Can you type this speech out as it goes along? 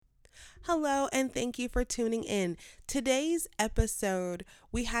Hello, and thank you for tuning in. Today's episode,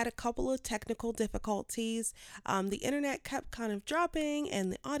 we had a couple of technical difficulties. The internet kept kind of dropping,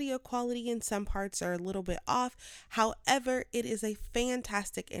 and the audio quality in some parts are a little bit off. However, it is a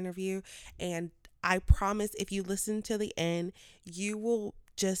fantastic interview, and I promise if you listen to the end, you will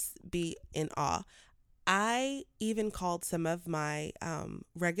just be in awe. I even called some of my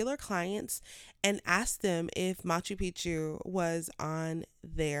regular clients and asked them if Machu Picchu was on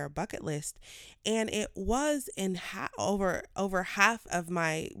their bucket list, and it was in over half of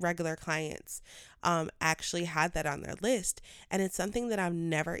my regular clients actually had that on their list, and it's something that I've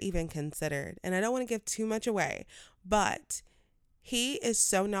never even considered. And I don't want to give too much away, but he is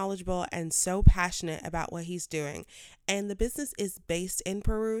so knowledgeable and so passionate about what he's doing. And the business is based in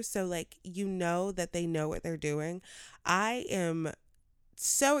Peru. So, you know that they know what they're doing. I am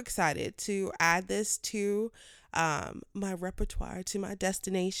so excited to add this to my repertoire, to my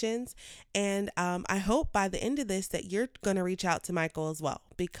destinations. And I hope by the end of this that you're going to reach out to Michael as well,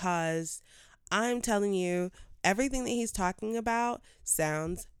 because I'm telling you, everything that he's talking about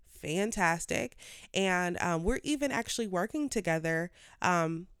sounds fantastic. And we're even actually working together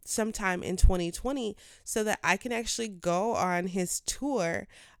sometime in 2020 so that I can actually go on his tour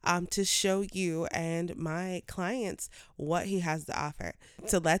to show you and my clients what he has to offer.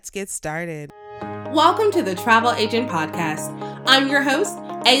 So let's get started. Welcome to the Travel Agent Podcast. I'm your host,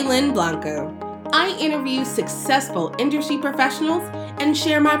 Aylin Blanco. I interview successful industry professionals and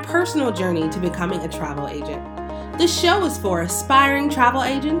share my personal journey to becoming a travel agent. The show is for aspiring travel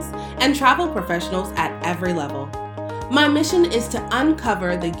agents and travel professionals at every level. My mission is to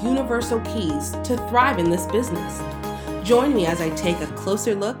uncover the universal keys to thrive in this business. Join me as I take a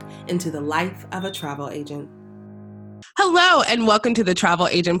closer look into the life of a travel agent. Hello, and welcome to the Travel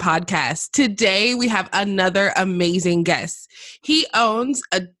Agent Podcast. Today, we have another amazing guest. He owns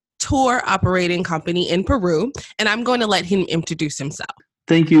a tour operating company in Peru, and I'm going to let him introduce himself.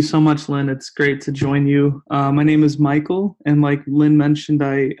 Thank you so much, Lynn. It's great to join you. My name is Michael, and like Lynn mentioned,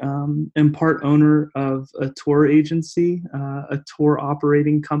 I am part owner of a tour agency, a tour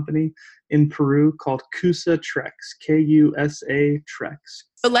operating company in Peru called Kusa Treks, Kusa Treks.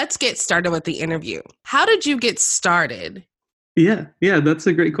 So let's get started with the interview. How did you get started? Yeah, that's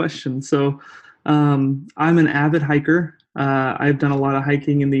a great question. So I'm an avid hiker. I've done a lot of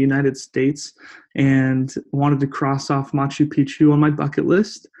hiking in the United States and wanted to cross off Machu Picchu on my bucket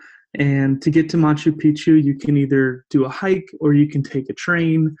list. And to get to Machu Picchu, you can either do a hike or you can take a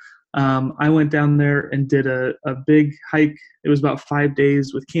train. I went down there and did a big hike. It was about 5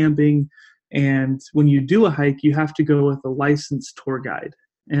 days with camping. And when you do a hike, you have to go with a licensed tour guide.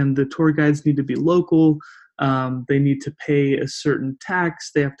 And the tour guides need to be local. They need to pay a certain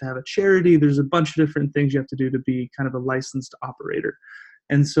tax. They have to have a charity. There's a bunch of different things you have to do to be kind of a licensed operator.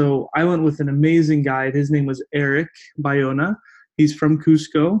 And so I went with an amazing guide. His name was Eric Bayona. He's from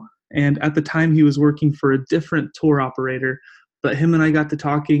Cusco. And at the time he was working for a different tour operator. But him and I got to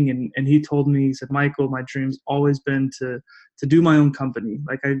talking, and he told me, he said, Michael, my dream's always been to do my own company.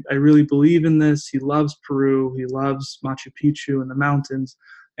 Like, I really believe in this. He loves Peru. He loves Machu Picchu and the mountains.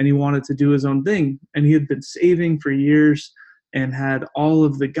 And he wanted to do his own thing. And he had been saving for years and had all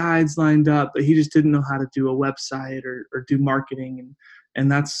of the guides lined up, but he just didn't know how to do a website or do marketing. And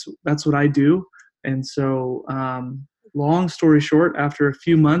that's what I do. And so long story short, after a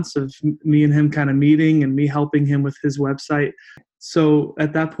few months of me and him kind of meeting and me helping him with his website, so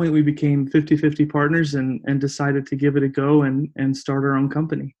at that point we became 50-50 partners and decided to give it a go and start our own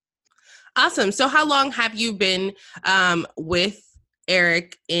company. Awesome. So how long have you been with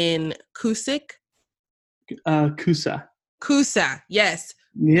Eric in Kusa? Kusa, yes.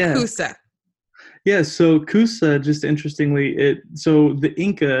 Yeah. Kusa. Yeah, so Kusa, just interestingly, so the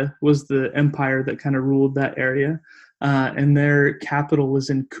Inca was the empire that kind of ruled that area, and their capital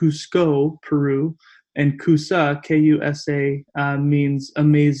was in Cusco, Peru, and Kusa, Kusa, means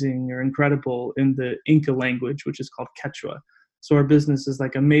amazing or incredible in the Inca language, which is called Quechua. So our business is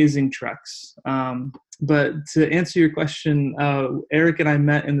like Amazing Treks. But to answer your question, Eric and I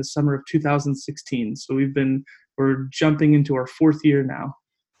met in the summer of 2016. So we're jumping into our fourth year now.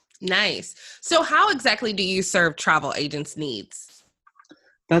 Nice. So how exactly do you serve travel agents' needs?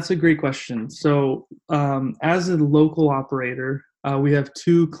 That's a great question. So as a local operator, we have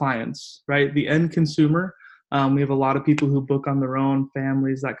two clients, right? The end consumer. We have a lot of people who book on their own,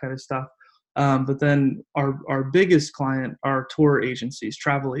 families, that kind of stuff. But then our biggest client are tour agencies,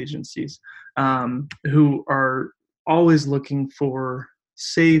 travel agencies, who are always looking for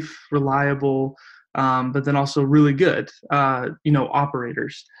safe, reliable, but then also really good,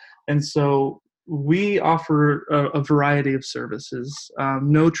 operators. And so we offer a variety of services.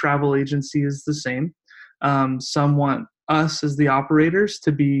 No travel agency is the same. Some want us as the operators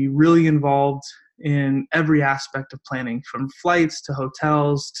to be really involved in every aspect of planning, from flights to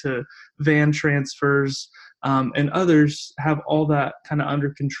hotels to van transfers, and others have all that kind of under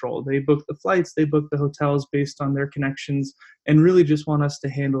control. They book the flights, they book the hotels based on their connections, and really just want us to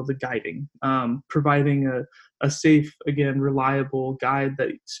handle the guiding, providing a safe, again, reliable guide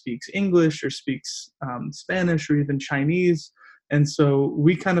that speaks English or speaks Spanish or even Chinese. And so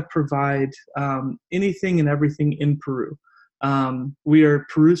we kind of provide anything and everything in Peru. We are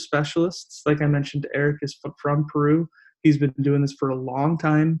Peru specialists. Like I mentioned, Eric is from Peru. He's been doing this for a long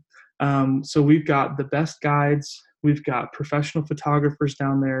time. So we've got the best guides. We've got professional photographers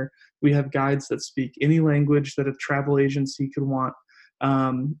down there. We have guides that speak any language that a travel agency could want.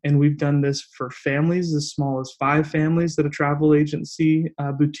 And we've done this for families as small as 5 families that a travel agency,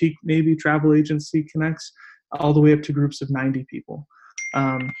 boutique maybe travel agency connects, all the way up to groups of 90 people.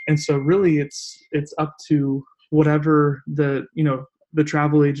 And so really it's up to whatever the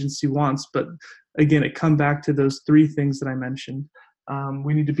travel agency wants. But again, it come back to those 3 things that I mentioned.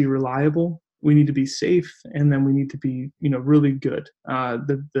 We need to be reliable, we need to be safe, and then we need to be, really good.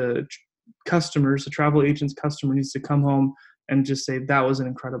 The customers, the travel agent's customer needs to come home and just say, that was an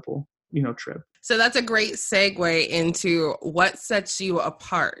incredible, trip. So that's a great segue into what sets you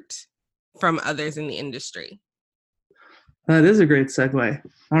apart from others in the industry. That is a great segue.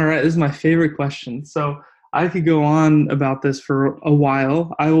 All right, this is my favorite question. So I could go on about this for a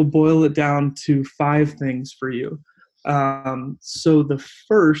while. I will boil it down to 5 things for you. So the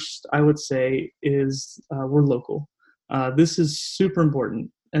first, I would say, is we're local. This is super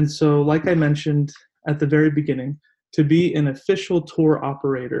important. And so, like I mentioned at the very beginning, to be an official tour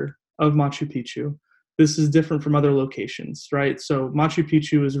operator of Machu Picchu, this is different from other locations, right? So Machu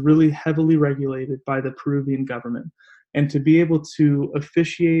Picchu is really heavily regulated by the Peruvian government. And to be able to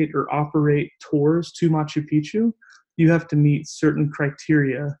officiate or operate tours to Machu Picchu, you have to meet certain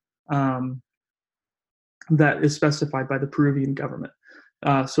criteria that is specified by the Peruvian government.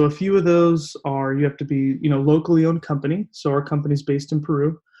 So a few of those are, you have to be, locally owned company. So our company is based in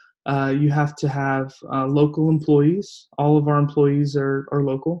Peru. You have to have local employees. All of our employees are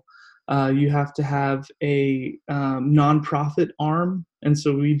local. You have to have a nonprofit arm. And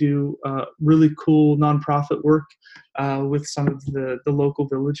so we do really cool nonprofit work with some of the local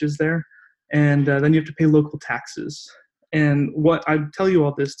villages there. And then you have to pay local taxes. And what I tell you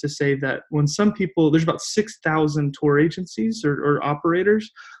all this to say that when some people, there's about 6,000 tour agencies or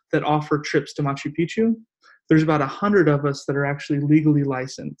operators that offer trips to Machu Picchu. There's about 100 of us that are actually legally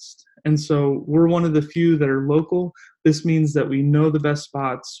licensed. And so we're one of the few that are local. This means that we know the best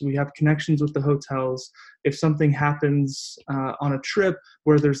spots. We have connections with the hotels. If something happens on a trip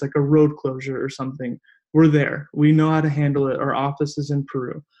where there's like a road closure or something, we're there. We know how to handle it. Our office is in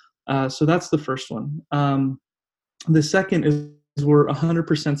Peru. So that's the first one. The second is we're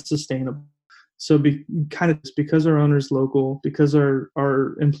 100% sustainable. So because our owner's local, because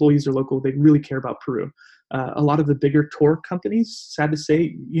our employees are local, they really care about Peru. A lot of the bigger tour companies, sad to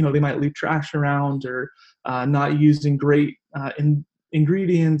say, they might leave trash around or not using great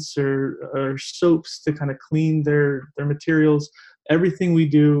ingredients or soaps to kind of clean their materials. Everything we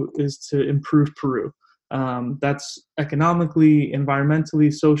do is to improve Peru. That's economically,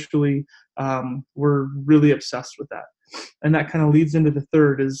 environmentally, socially. We're really obsessed with that. And that kind of leads into the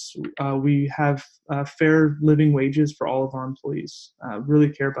third is we have fair living wages for all of our employees. Really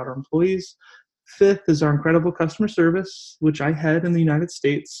care about our employees. Fifth is our incredible customer service, which I head in the United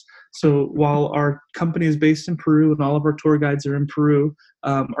States. So while our company is based in Peru and all of our tour guides are in Peru,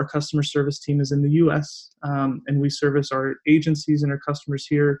 our customer service team is in the U.S. And we service our agencies and our customers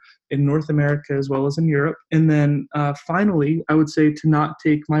here in North America as well as in Europe. And then finally, I would say to not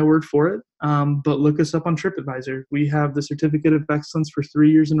take my word for it, but look us up on TripAdvisor. We have the Certificate of Excellence for 3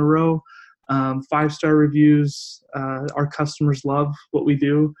 years in a row, 5-star reviews. Our customers love what we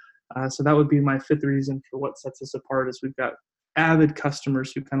do. So that would be my fifth reason for what sets us apart is we've got avid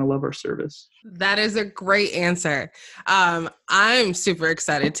customers who kind of love our service. That is a great answer. I'm super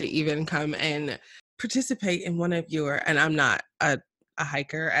excited to even come and participate in one of your, and I'm not a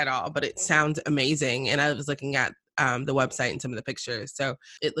hiker at all, but it sounds amazing. And I was looking at the website and some of the pictures. So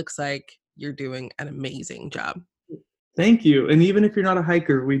it looks like you're doing an amazing job. Thank you. And even if you're not a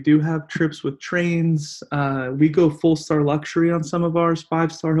hiker, we do have trips with trains. We go full-star luxury on some of ours,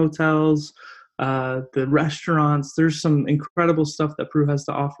 5-star hotels, the restaurants. There's some incredible stuff that Peru has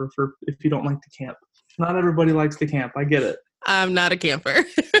to offer for if you don't like to camp. Not everybody likes to camp. I get it. I'm not a camper.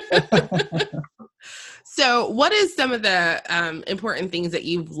 So what is some of the important things that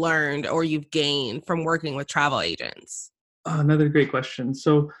you've learned or you've gained from working with travel agents? Another great question.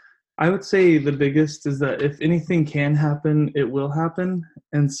 So I would say the biggest is that if anything can happen, it will happen.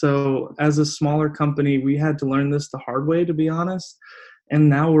 And so as a smaller company, we had to learn this the hard way, to be honest. And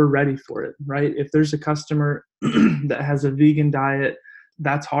now we're ready for it, right? If there's a customer that has a vegan diet,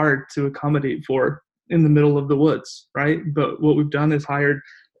 that's hard to accommodate for in the middle of the woods, right? But what we've done is hired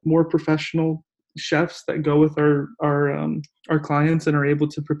more professional chefs that go with our clients and are able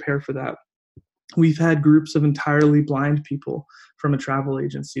to prepare for that. We've had groups of entirely blind people from a travel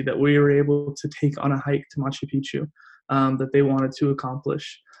agency that we were able to take on a hike to Machu Picchu that they wanted to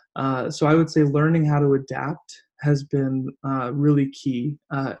accomplish. So I would say learning how to adapt has been really key.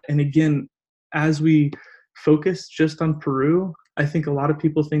 And again, as we focus just on Peru, I think a lot of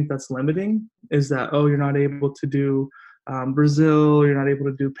people think that's limiting, is that, oh, you're not able to do Brazil, you're not able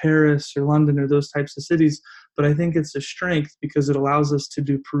to do Paris or London or those types of cities. But I think it's a strength because it allows us to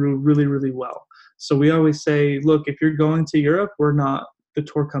do Peru really, really well. So we always say, look, if you're going to Europe, we're not the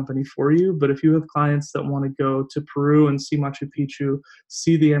tour company for you. But if you have clients that want to go to Peru and see Machu Picchu,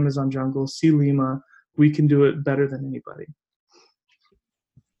 see the Amazon jungle, see Lima, we can do it better than anybody.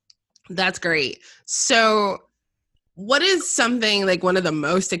 That's great. So what is something like one of the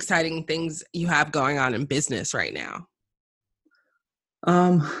most exciting things you have going on in business right now?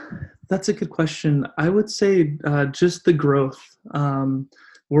 That's a good question. I would say just the growth.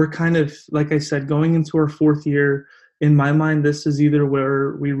 We're kind of, like I said, going into our fourth year. In my mind, this is either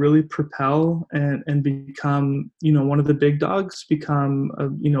where we really propel and become, one of the big dogs, become,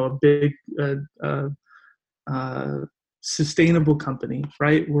 a big sustainable company,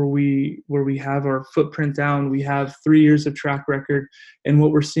 right? Where we have our footprint down, we have 3 years of track record, and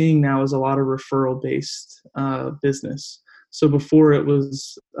what we're seeing now is a lot of referral based business. So before it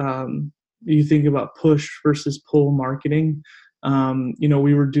was, you think about push versus pull marketing.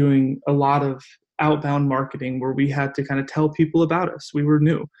 We were doing a lot of outbound marketing where we had to kind of tell people about us. We were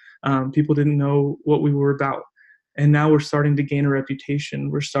new. People didn't know what we were about. And now we're starting to gain a reputation.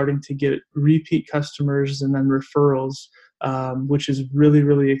 We're starting to get repeat customers and then referrals, which is really,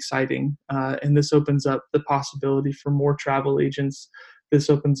 really exciting. And this opens up the possibility for more travel agents. This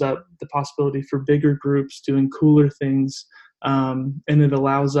opens up the possibility for bigger groups doing cooler things. And it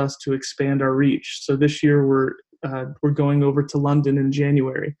allows us to expand our reach. So this year we're going over to London in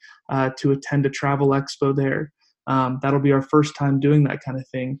January to attend a travel expo there. That'll be our first time doing that kind of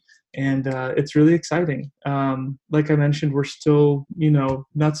thing. And it's really exciting. Like I mentioned, we're still,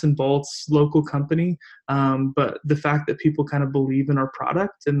 nuts and bolts local company. But the fact that people kind of believe in our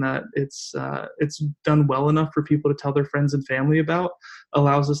product and that it's done well enough for people to tell their friends and family about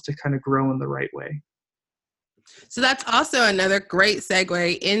allows us to kind of grow in the right way. So that's also another great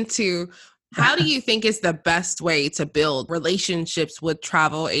segue into how do you think is the best way to build relationships with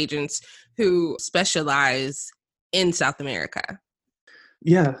travel agents who specialize in South America?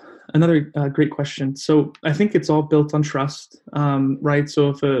 Yeah, another great question. So I think it's all built on trust, right?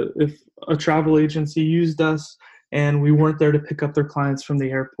 So if a travel agency used us and we weren't there to pick up their clients from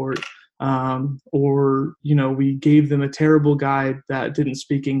the airport, or we gave them a terrible guide that didn't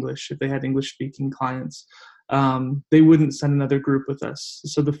speak English, if they had English speaking clients, they wouldn't send another group with us.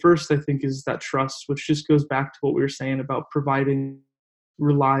 So the first, I think, is that trust, which just goes back to what we were saying about providing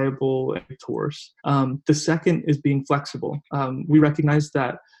reliable tours. The second is being flexible. We recognize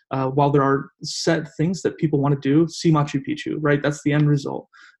that while there are set things that people want to do, see Machu Picchu, right? That's the end result.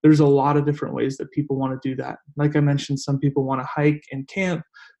 There's a lot of different ways that people want to do that. Like I mentioned, some people want to hike and camp.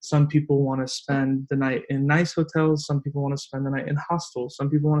 Some people want to spend the night in nice hotels. Some people want to spend the night in hostels. Some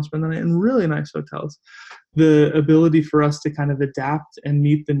people want to spend the night in really nice hotels. The ability for us to kind of adapt and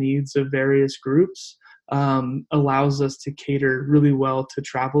meet the needs of various groups allows us to cater really well to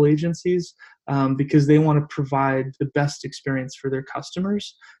travel agencies because they want to provide the best experience for their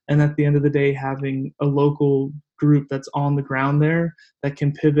customers. And at the end of the day, having a local group that's on the ground there that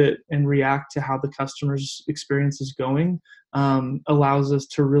can pivot and react to how the customer's experience is going allows us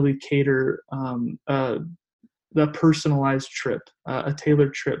to really cater the personalized trip, a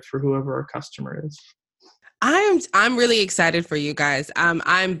tailored trip for whoever our customer is. I'm really excited for you guys.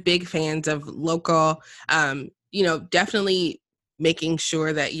 I'm big fans of local, definitely making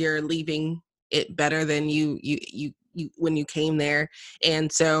sure that you're leaving it better than you when you came there.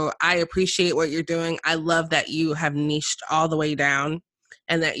 And so I appreciate what you're doing. I love that you have niched all the way down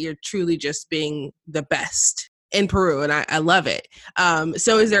and that you're truly just being the best in Peru. And I love it.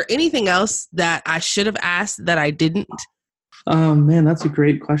 So is there anything else that I should have asked that I didn't? Man, that's a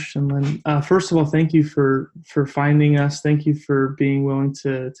great question, Lynn. First of all, thank you for finding us. Thank you for being willing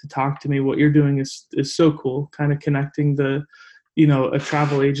to talk to me. What you're doing is so cool. Kind of connecting a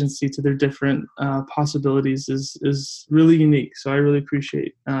travel agency to their different possibilities is really unique. So I really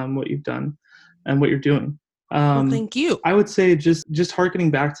appreciate what you've done and what you're doing. Well, thank you. I would say just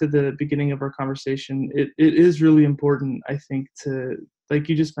harkening back to the beginning of our conversation, it is really important, I think, to, like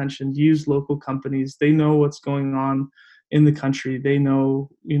you just mentioned, use local companies. They know what's going on in the country. They know,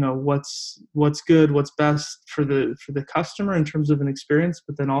 what's good, what's best for the customer in terms of an experience,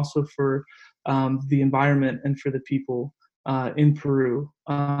 but then also for the environment and for the people in Peru.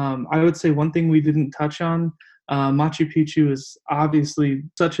 I would say one thing we didn't touch on, Machu Picchu is obviously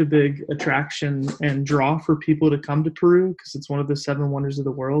such a big attraction and draw for people to come to Peru because it's one of the 7 wonders of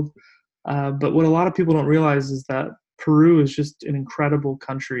the world. But what a lot of people don't realize is that Peru is just an incredible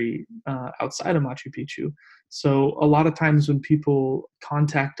country outside of Machu Picchu. So a lot of times when people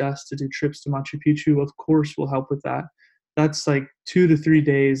contact us to do trips to Machu Picchu, of course we'll help with that. That's like 2 to 3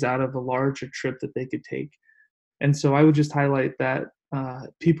 days out of a larger trip that they could take. And so I would just highlight that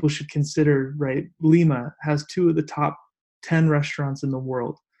people should consider, right? Lima has 2 of the top 10 restaurants in the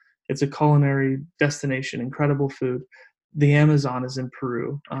world. It's a culinary destination, incredible food. The Amazon is in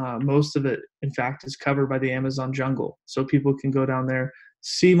Peru. Most of it, in fact, is covered by the Amazon jungle. So people can go down there,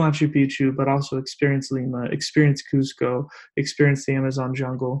 see Machu Picchu, but also experience Lima, experience Cusco, experience the Amazon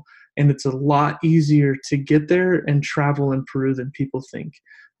jungle. And it's a lot easier to get there and travel in Peru than people think.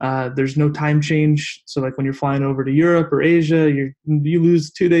 There's no time change. So like when you're flying over to Europe or Asia, you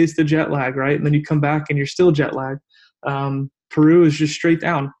lose 2 days to jet lag, right? And then you come back and you're still jet lagged. Peru is just straight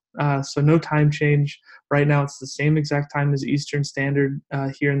down. So no time change. Right now it's the same exact time as Eastern Standard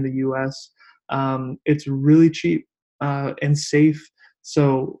here in the US. It's really cheap and safe.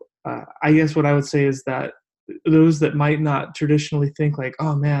 So I guess what I would say is that those that might not traditionally think like,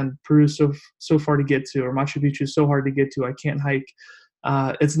 oh man, Peru is so far to get to, or Machu Picchu is so hard to get to, I can't hike.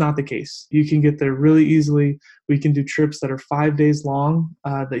 It's not the case. You can get there really easily. We can do trips that are 5 days long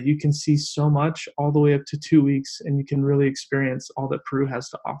that you can see so much, all the way up to 2 weeks, and you can really experience all that Peru has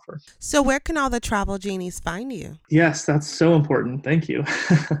to offer. So where can all the travel genies find you? Yes, that's so important. Thank you.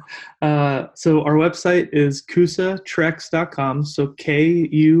 So our website is kusatrex.com. So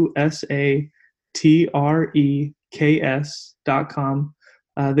KUSATREKS.com.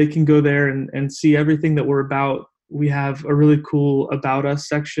 They can go there and see everything that we're about. We have a really cool About Us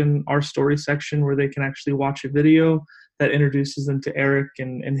section, our story section, where they can actually watch a video that introduces them to Eric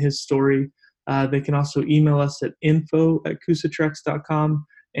and his story. They can also email us at info@kusatrex.com,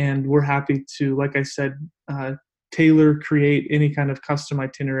 and we're happy to, like I said, create any kind of custom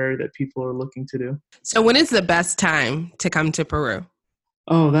itinerary that people are looking to do. So when is the best time to come to Peru?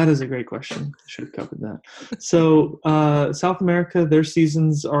 Oh, that is a great question. I should have covered that. So South America, their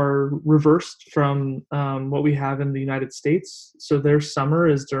seasons are reversed from what we have in the United States. So their summer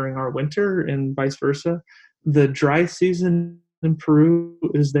is during our winter and vice versa. The dry season in Peru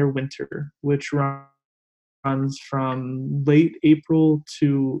is their winter, which runs from late April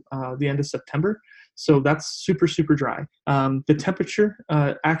to the end of September. So that's super, super dry. The temperature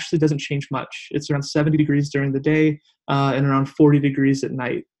actually doesn't change much. It's around 70 degrees during the day and around 40 degrees at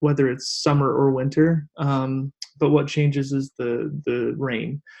night, whether it's summer or winter. But what changes is the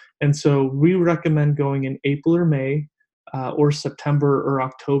rain. And so we recommend going in April or May or September or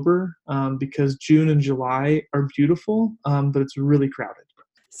October because June and July are beautiful, but it's really crowded.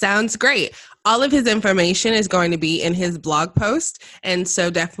 Sounds great. All of his information is going to be in his blog post. And so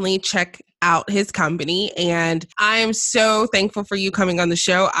definitely check out his company. And I am so thankful for you coming on the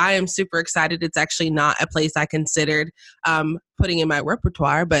show. I am super excited. It's actually not a place I considered putting in my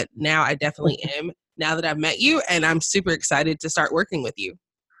repertoire, but now I definitely am, now that I've met you, and I'm super excited to start working with you.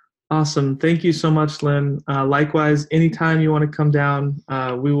 Awesome. Thank you so much, Lynn. Likewise, anytime you want to come down,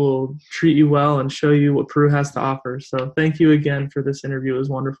 we will treat you well and show you what Peru has to offer. So thank you again for this interview. It was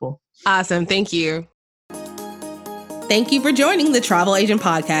wonderful. Awesome. Thank you. Thank you for joining the Travel Agent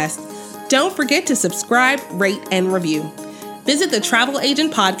Podcast. Don't forget to subscribe, rate, and review. Visit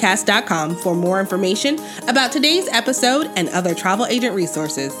thetravelagentpodcast.com for more information about today's episode and other travel agent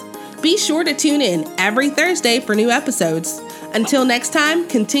resources. Be sure to tune in every Thursday for new episodes. Until next time,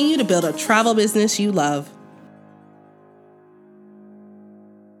 continue to build a travel business you love.